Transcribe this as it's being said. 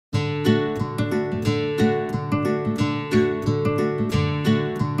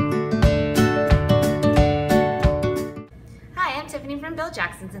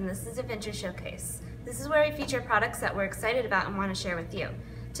friends, and this is Adventure Showcase. This is where we feature products that we're excited about and want to share with you.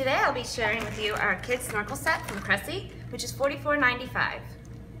 Today I'll be sharing with you our kids snorkel set from Cressi, which is $44.95.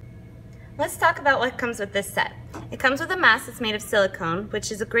 Let's talk about what comes with this set. It comes with a mask that's made of silicone,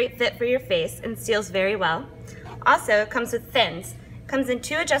 which is a great fit for your face and seals very well. Also, it comes with fins. It comes in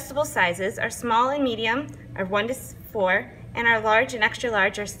 2 adjustable sizes. Our small and medium are 1 to 4, and our large and extra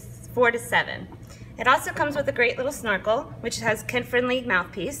large are 4 to 7. It also comes with a great little snorkel, which has kid-friendly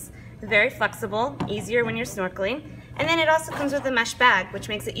mouthpiece, very flexible, easier when you're snorkeling, and then it also comes with a mesh bag, which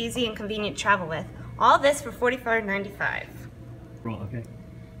makes it easy and convenient to travel with. All this for $44.95. Okay.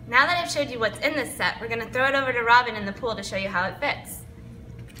 Now that I've showed you what's in this set, we're going to throw it over to Robin in the pool to show you how it fits.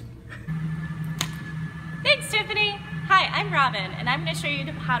 Thanks, Tiffany. Hi, I'm Robin, and I'm going to show you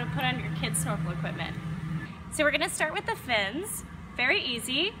how to put on your kids' snorkel equipment. So we're going to start with the fins. Very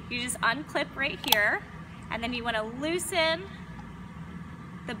easy. You just unclip right here, and then you want to loosen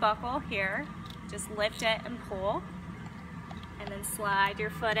the buckle here. Just lift it and pull, and then slide your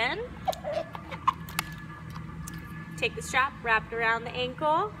foot in. Take the strap, wrap it around the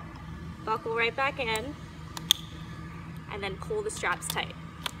ankle, buckle right back in, and then pull the straps tight.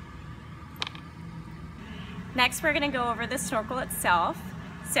 Next, we're going to go over the snorkel itself.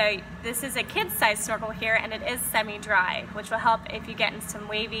 So this is a kid's size snorkel here, and it is semi-dry, which will help if you get in some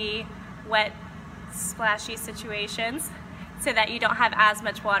wavy, wet, splashy situations so that you don't have as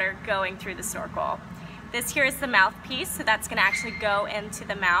much water going through the snorkel. This here is the mouthpiece, so that's going to actually go into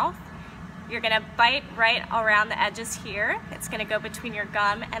the mouth. You're going to bite right around the edges here. It's going to go between your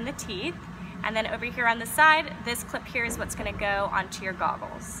gum and the teeth. And then over here on the side, this clip here is what's going to go onto your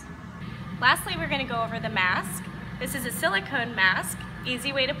goggles. Lastly, we're going to go over the mask. This is a silicone mask.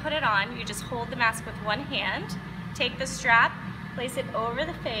 Easy way to put it on. You just hold the mask with one hand, take the strap, place it over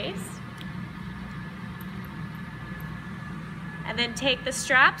the face, and then take the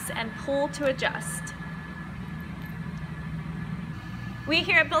straps and pull to adjust. We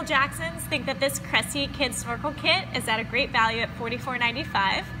here at Bill Jackson's think that this Cressi Kids Snorkel Kit is at a great value at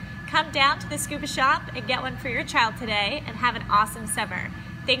 $44.95. Come down to the scuba shop and get one for your child today and have an awesome summer.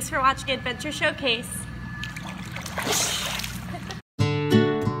 Thanks for watching Adventure Showcase.